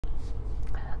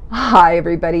Hi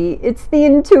everybody, it's the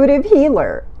Intuitive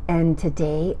Healer, and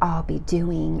today I'll be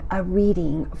doing a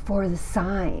reading for the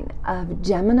sign of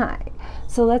Gemini.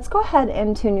 So let's go ahead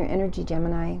and tune your energy,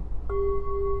 Gemini.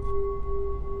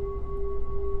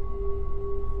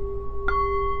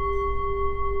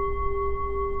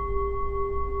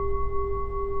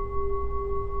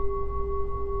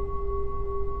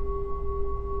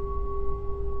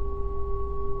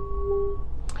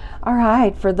 All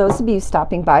right, for those of you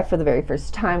stopping by for the very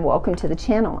first time, welcome to the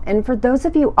channel. And for those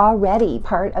of you already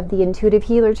part of the Intuitive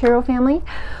Healer Tarot family,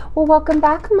 well, welcome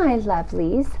back, my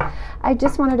lovelies. I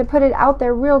just wanted to put it out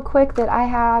there real quick that I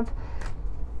have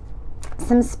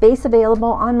some space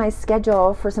available on my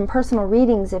schedule for some personal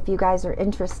readings if you guys are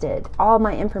interested. All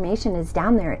my information is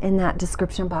down there in that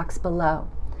description box below.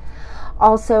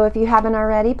 Also, if you haven't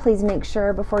already, please make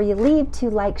sure before you leave to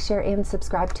like, share, and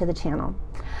subscribe to the channel.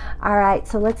 All right,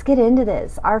 so let's get into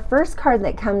this. Our first card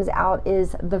that comes out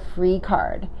is the Free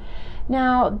card.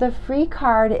 Now, the Free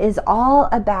card is all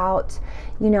about,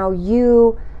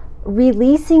 you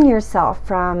releasing yourself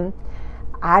from,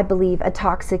 I believe, a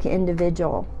toxic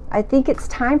individual. I think it's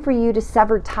time for you to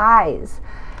sever ties,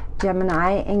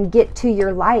 Gemini, and get to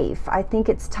your life. I think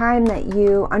it's time that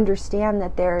you understand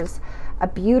that there's a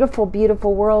beautiful,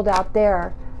 beautiful world out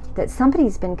there that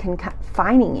somebody's been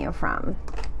confining you from.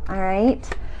 All right.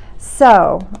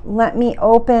 So let me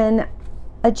open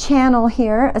a channel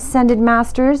here. Ascended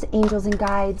Masters, Angels and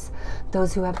Guides,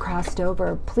 those who have crossed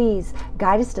over, please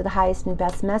guide us to the highest and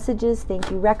best messages. Thank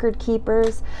you, record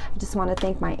keepers. I just want to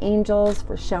thank my angels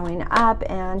for showing up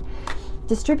and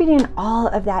distributing all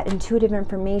of that intuitive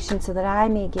information so that I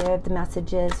may give the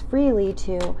messages freely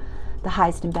to the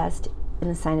highest and best in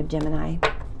the sign of Gemini.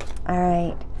 All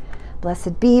right.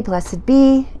 Blessed be, blessed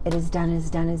be. It is done,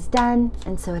 is done, is done.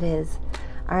 And so it is.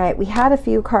 All right, we had a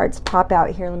few cards pop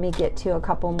out here. Let me get to a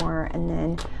couple more and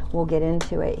then we'll get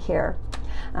into it here.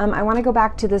 I want to go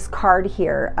back to this card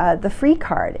here, the Free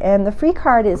card. And the Free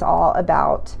card is all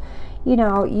about,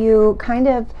 you kind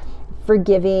of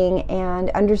forgiving and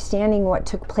understanding what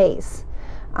took place.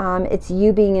 It's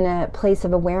you being in a place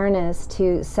of awareness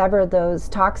to sever those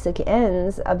toxic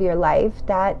ends of your life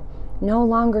that no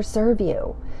longer serve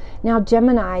you. Now,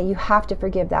 Gemini, you have to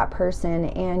forgive that person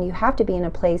and you have to be in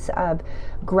a place of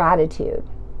gratitude.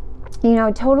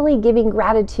 Totally giving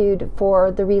gratitude for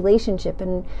the relationship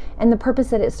and the purpose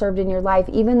that it served in your life,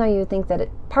 even though you think that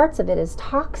parts of it is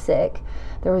toxic.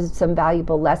 There was some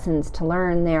valuable lessons to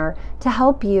learn there to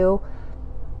help you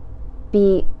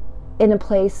be in a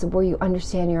place where you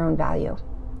understand your own value.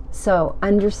 So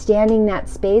understanding that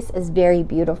space is very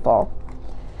beautiful.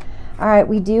 All right,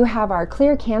 we do have our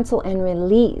Clear, Cancel, and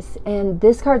Release. And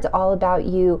this card's all about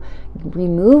you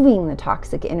removing the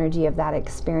toxic energy of that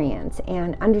experience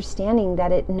and understanding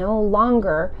that it no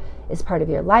longer is part of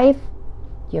your life.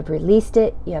 You have released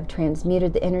it, you have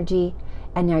transmuted the energy,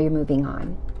 and now you're moving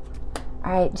on.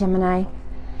 All right, Gemini.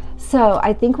 So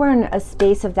I think we're in a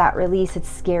space of that release. It's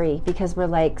scary because we're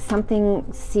like,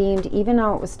 something seemed, even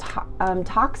though it was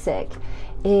toxic,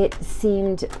 it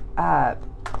seemed, I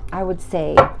would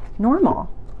say, normal.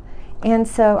 And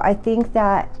so I think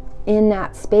that in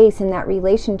that space, in that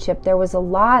relationship, there was a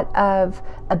lot of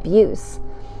abuse.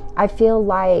 I feel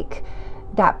like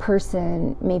that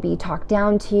person maybe talked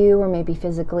down to you or maybe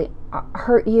physically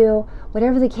hurt you.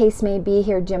 Whatever the case may be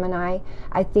here, Gemini,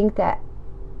 I think that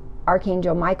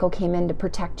Archangel Michael came in to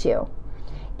protect you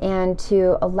and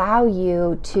to allow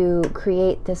you to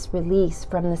create this release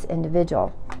from this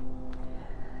individual.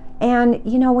 And,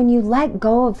 when you let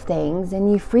go of things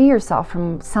and you free yourself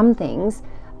from some things,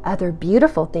 other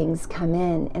beautiful things come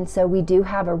in. And so we do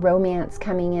have a romance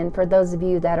coming in. For those of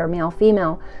you that are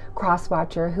male-female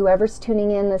cross-watcher, whoever's tuning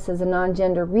in, this is a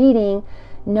non-gender reading,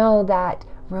 know that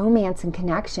romance and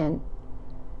connection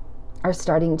are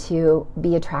starting to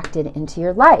be attracted into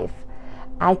your life.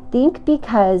 I think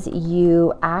because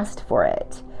you asked for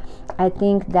it. I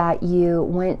think that you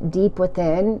went deep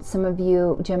within. Some of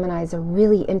you Geminis are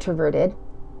really introverted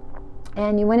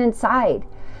and you went inside.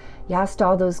 You asked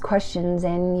all those questions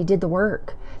and you did the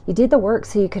work. You did the work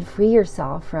so you could free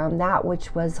yourself from that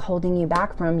which was holding you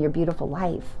back from your beautiful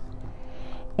life.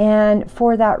 And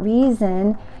for that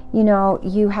reason,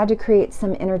 you had to create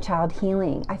some inner child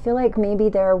healing. I feel like maybe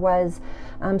there was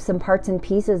some parts and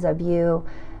pieces of you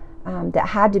that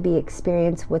had to be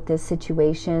experienced with this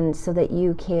situation so that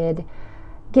you could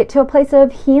get to a place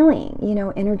of healing,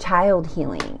 inner child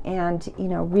healing, and,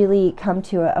 really come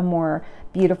to a more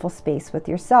beautiful space with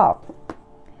yourself.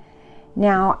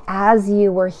 Now, as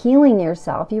you were healing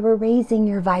yourself, you were raising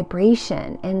your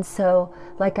vibration. And so,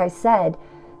 like I said,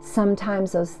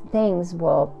 sometimes those things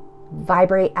will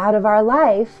vibrate out of our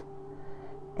life,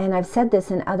 and I've said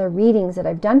this in other readings that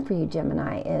I've done for you,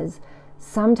 Gemini, is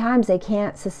sometimes they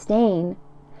can't sustain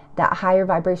that higher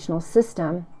vibrational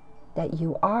system that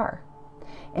you are.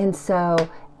 And so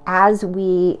as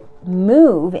we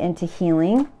move into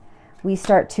healing, we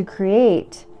start to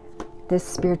create this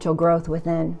spiritual growth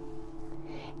within.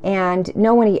 And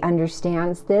nobody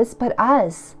understands this but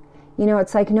us. You know,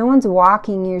 it's like no one's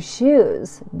walking your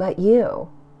shoes but you.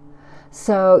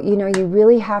 So, you know, you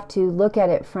really have to look at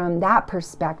it from that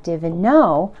perspective and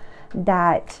know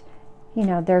that, you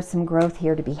know, there's some growth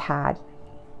here to be had.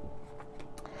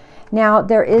 Now,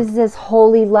 there is this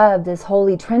holy love, this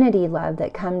holy Trinity love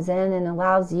that comes in and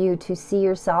allows you to see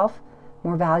yourself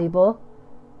more valuable,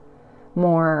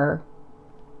 more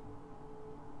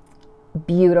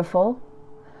beautiful,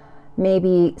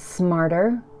 maybe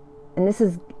smarter. And this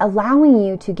is allowing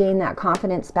you to gain that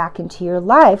confidence back into your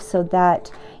life so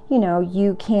that, you know,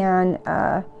 you can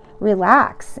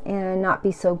relax and not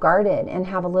be so guarded and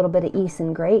have a little bit of ease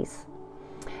and grace.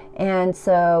 And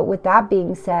so with that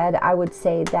being said, I would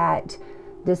say that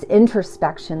this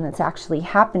introspection that's actually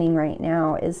happening right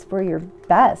now is for your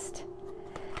best.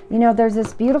 You know, there's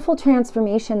this beautiful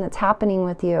transformation that's happening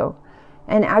with you.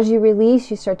 And as you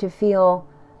release, you start to feel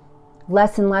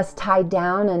less and less tied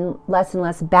down, and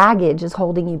less baggage is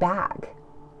holding you back.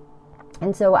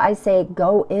 And so I say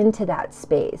go into that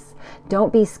space.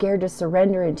 Don't be scared to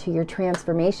surrender into your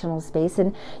transformational space,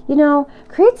 and, you know,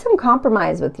 create some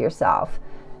compromise with yourself.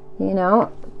 You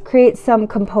know, create some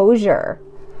composure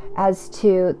as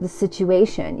to the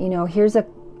situation. You know, here's a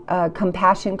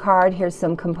compassion card. Here's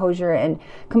some composure, and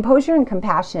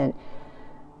compassion,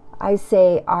 I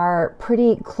say, are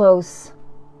pretty close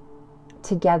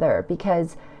together,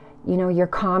 because, you know, you're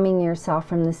calming yourself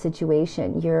from the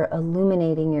situation, you're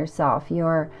illuminating yourself,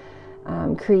 you're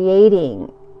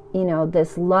creating, you know,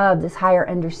 this love, this higher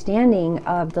understanding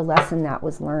of the lesson that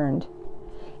was learned.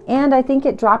 And I think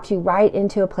it dropped you right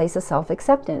into a place of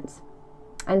self-acceptance.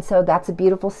 And so that's a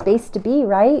beautiful space to be,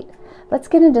 right? Let's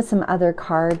get into some other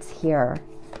cards here.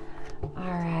 All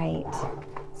right.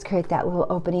 Let's create that little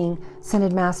opening.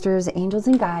 Ascended Masters, angels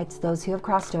and guides, those who have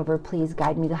crossed over, please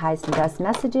guide me the highest and best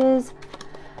messages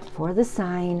for the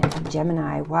sign of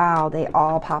Gemini. Wow, they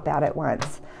all pop out at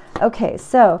once. Okay,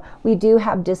 so we do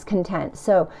have discontent.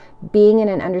 So being in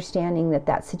an understanding that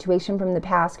that situation from the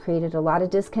past created a lot of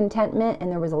discontentment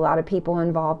and there was a lot of people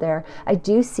involved there. I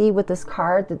do see with this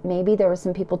card that maybe there were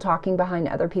some people talking behind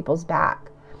other people's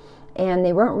back and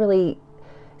they weren't really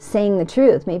saying the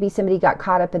truth. Maybe somebody got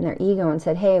caught up in their ego and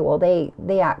said, hey, well,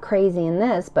 they act crazy in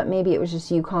this, but maybe it was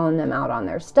just you calling them out on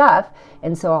their stuff,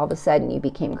 and so all of a sudden you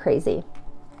became crazy.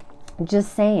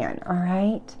 Just saying, all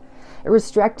right? It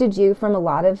restricted you from a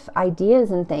lot of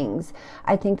ideas and things.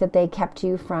 I think that they kept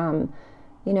you from,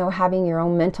 you know, having your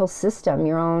own mental system,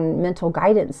 your own mental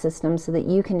guidance system so that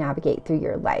you can navigate through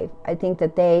your life. I think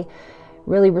that they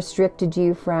really restricted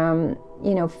you from,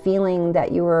 you know, feeling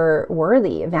that you were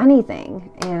worthy of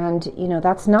anything. And, you know,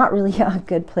 that's not really a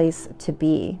good place to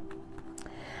be.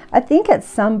 I think at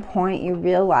some point you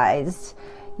realized,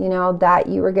 you know, that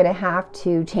you were going to have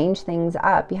to change things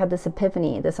up. You had this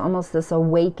epiphany, this almost this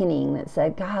awakening that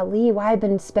said, golly, why I've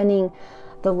been spending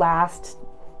the last,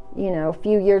 you know,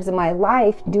 few years of my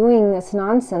life doing this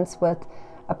nonsense with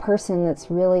a person that's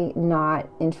really not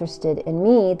interested in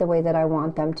me the way that I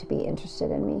want them to be interested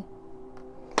in me.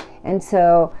 And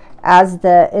so as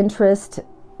the interest,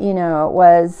 you know,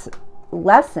 was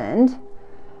lessened,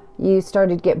 you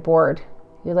started to get bored.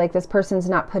 You're like, this person's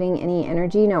not putting any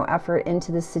energy, no effort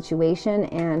into this situation,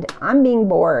 and I'm being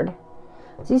bored.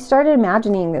 So you started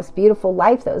imagining this beautiful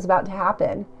life that was about to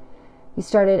happen. You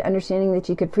started understanding that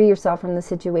you could free yourself from the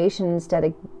situation instead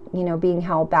of, you know, being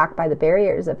held back by the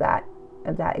barriers of that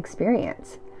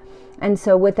experience. And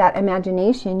so with that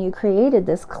imagination, you created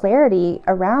this clarity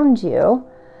around you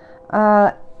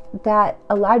that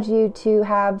allowed you to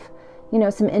have, you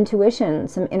know, some intuition,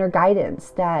 some inner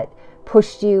guidance that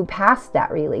pushed you past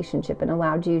that relationship and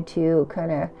allowed you to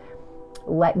kind of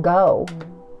let go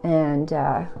and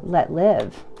let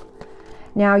live.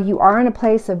 Now you are in a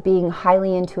place of being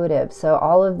highly intuitive. So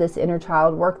all of this inner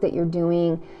child work that you're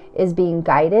doing is being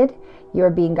guided. You're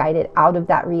being guided out of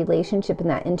that relationship, and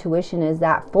that intuition is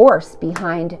that force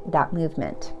behind that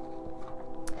movement.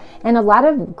 And a lot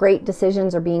of great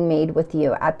decisions are being made with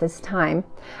you at this time.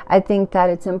 I think that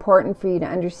it's important for you to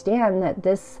understand that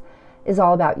this is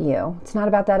all about you. It's not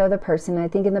about that other person. I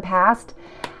think in the past,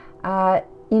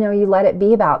 you know, you let it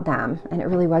be about them, and it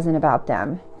really wasn't about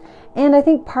them. And I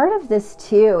think part of this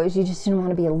too is you just didn't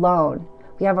want to be alone.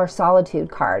 We have our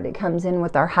solitude card. It comes in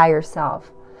with our higher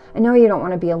self. I know you don't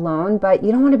want to be alone, but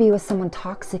you don't want to be with someone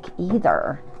toxic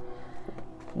either.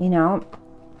 You know,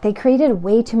 they created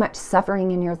way too much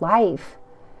suffering in your life.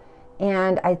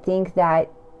 And I think that,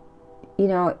 you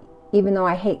know, even though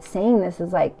I hate saying this,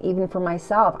 is like, even for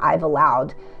myself, I've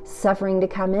allowed suffering to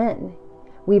come in.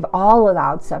 We've all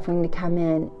allowed suffering to come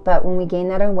in, but when we gain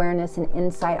that awareness and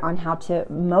insight on how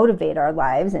to motivate our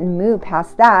lives and move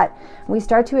past that, we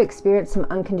start to experience some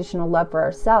unconditional love for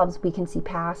ourselves, we can see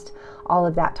past all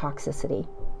of that toxicity.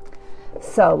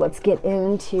 So let's get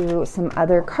into some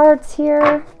other cards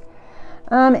here.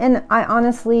 And I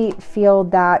honestly feel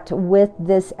that with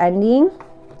this ending,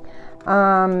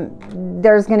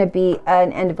 there's going to be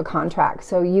an end of a contract.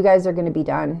 So you guys are going to be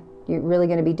done. You're really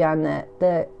going to be done.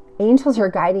 The angels are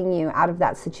guiding you out of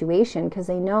that situation because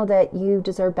they know that you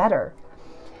deserve better.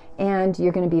 And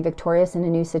you're going to be victorious in a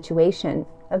new situation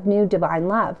of new divine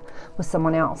love with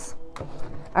someone else.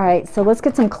 All right, so let's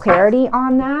get some clarity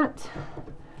on that.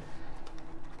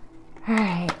 All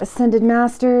right, Ascended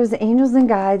Masters, Angels and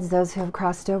Guides, those who have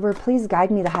crossed over, please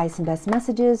guide me the highest and best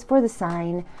messages for the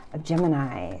sign of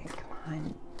Gemini. Come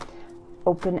on.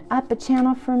 Open up a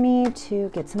channel for me to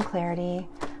get some clarity.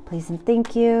 Please and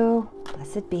thank you.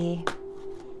 Blessed be.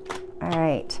 All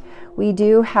right. We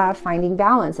do have finding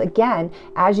balance. Again,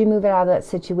 as you move out of that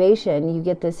situation, you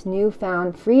get this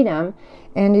newfound freedom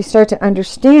and you start to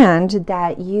understand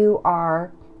that you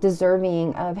are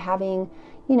deserving of having,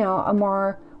 you know, a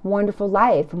more wonderful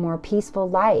life, a more peaceful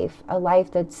life, a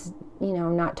life that's, you know,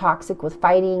 not toxic with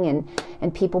fighting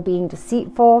and people being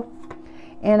deceitful.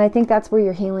 And I think that's where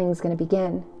your healing is going to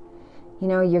begin. You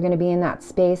know, you're going to be in that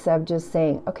space of just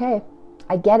saying, okay,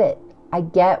 I get it. I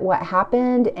get what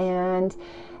happened and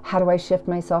how do I shift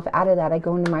myself out of that? I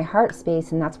go into my heart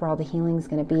space and that's where all the healing is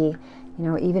going to be. You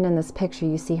know, even in this picture,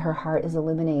 you see her heart is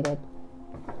illuminated.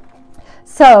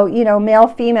 So, you know, male,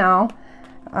 female,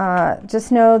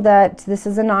 just know that this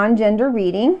is a non-gender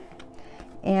reading.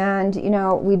 And, you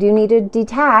know, we do need to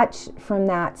detach from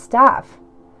that stuff.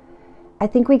 I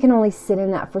think we can only sit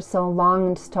in that for so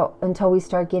long until we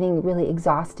start getting really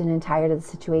exhausted and tired of the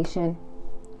situation.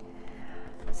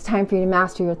 It's time for you to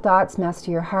master your thoughts,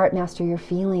 master your heart, master your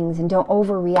feelings, and don't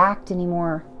overreact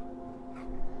anymore.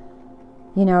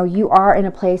 You know, you are in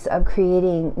a place of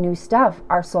creating new stuff.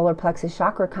 Our solar plexus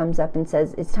chakra comes up and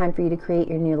says, it's time for you to create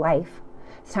your new life.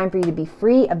 It's time for you to be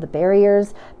free of the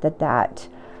barriers that,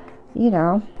 you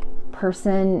know,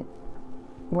 person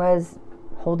was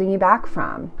holding you back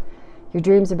from. Your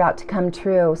dreams are about to come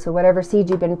true. So whatever seed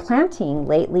you've been planting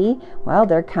lately, well,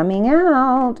 they're coming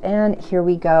out. And here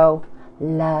we go.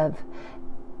 Love.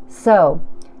 So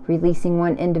releasing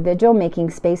one individual, making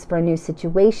space for a new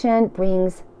situation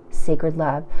brings sacred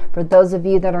love. For those of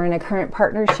you that are in a current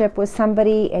partnership with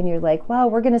somebody and you're like, well,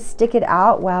 we're going to stick it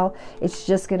out. Well, it's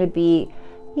just going to be,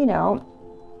 you know,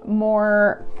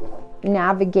 more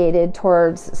navigated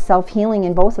towards self-healing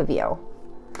in both of you.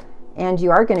 And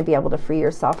you are going to be able to free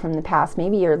yourself from the past.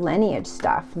 Maybe your lineage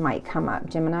stuff might come up,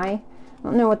 Gemini. I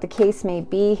don't know what the case may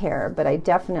be here, but I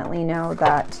definitely know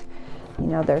that, you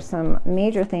know, there's some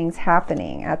major things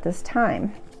happening at this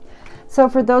time. So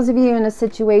for those of you in a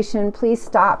situation, please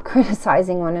stop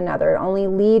criticizing one another. It only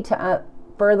lead to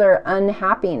further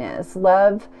unhappiness.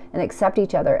 Love and accept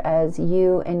each other as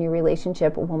you and your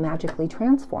relationship will magically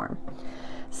transform.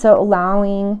 So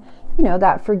allowing, you know,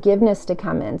 that forgiveness to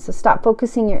come in. So stop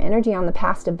focusing your energy on the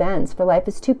past events, for life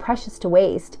is too precious to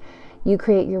waste. You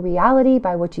create your reality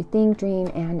by what you think, dream,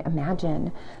 and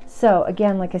imagine. So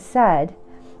again, like I said,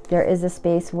 there is a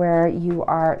space where you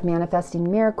are manifesting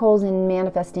miracles and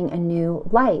manifesting a new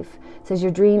life. It says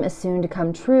your dream is soon to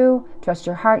come true. Trust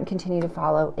your heart and continue to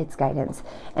follow its guidance.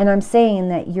 And I'm saying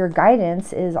that your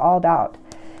guidance is all about,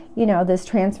 you know, this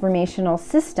transformational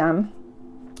system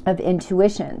of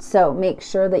intuition. So make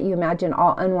sure that you imagine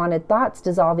all unwanted thoughts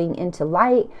dissolving into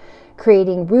light,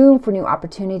 creating room for new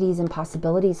opportunities and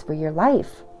possibilities for your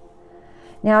life.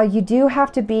 Now, you do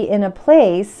have to be in a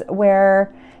place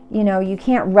where, you know, you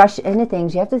can't rush into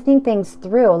things. You have to think things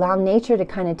through. Allow nature to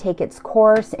kind of take its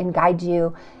course and guide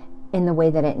you in the way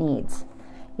that it needs.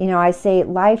 You know, I say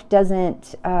life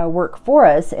doesn't work for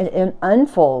us. It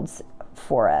unfolds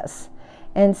for us.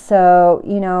 And so,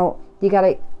 you know, you got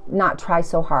to not try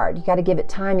so hard. You got to give it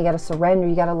time. You got to surrender.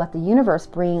 You got to let the universe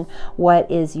bring what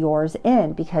is yours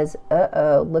in, because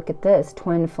look at this,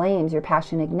 twin flames, your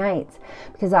passion ignites,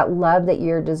 because that love that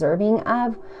you're deserving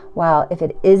of, well, if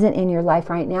it isn't in your life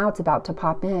right now, it's about to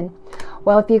pop in.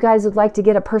 Well, if you guys would like to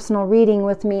get a personal reading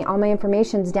with me, all my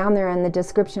information's down there in the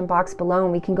description box below,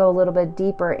 and we can go a little bit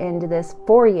deeper into this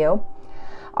for you.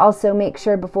 Also, make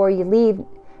sure before you leave,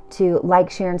 to like,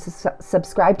 share, and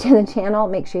subscribe to the channel.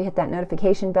 Make sure you hit that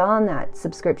notification bell and that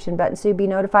subscription button so you'll be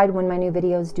notified when my new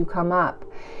videos do come up.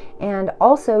 And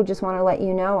also just want to let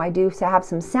you know, I do have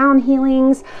some sound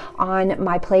healings on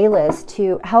my playlist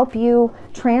to help you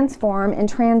transform and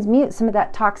transmute some of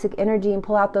that toxic energy and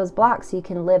pull out those blocks so you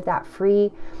can live that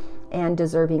free and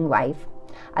deserving life.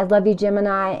 I love you,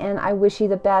 Gemini, and I wish you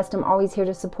the best. I'm always here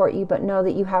to support you, but know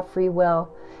that you have free will,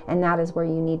 and that is where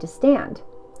you need to stand,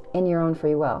 in your own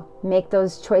free will. Make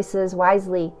those choices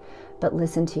wisely, but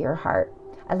listen to your heart.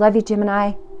 I love you,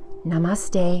 Gemini.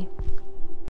 Namaste.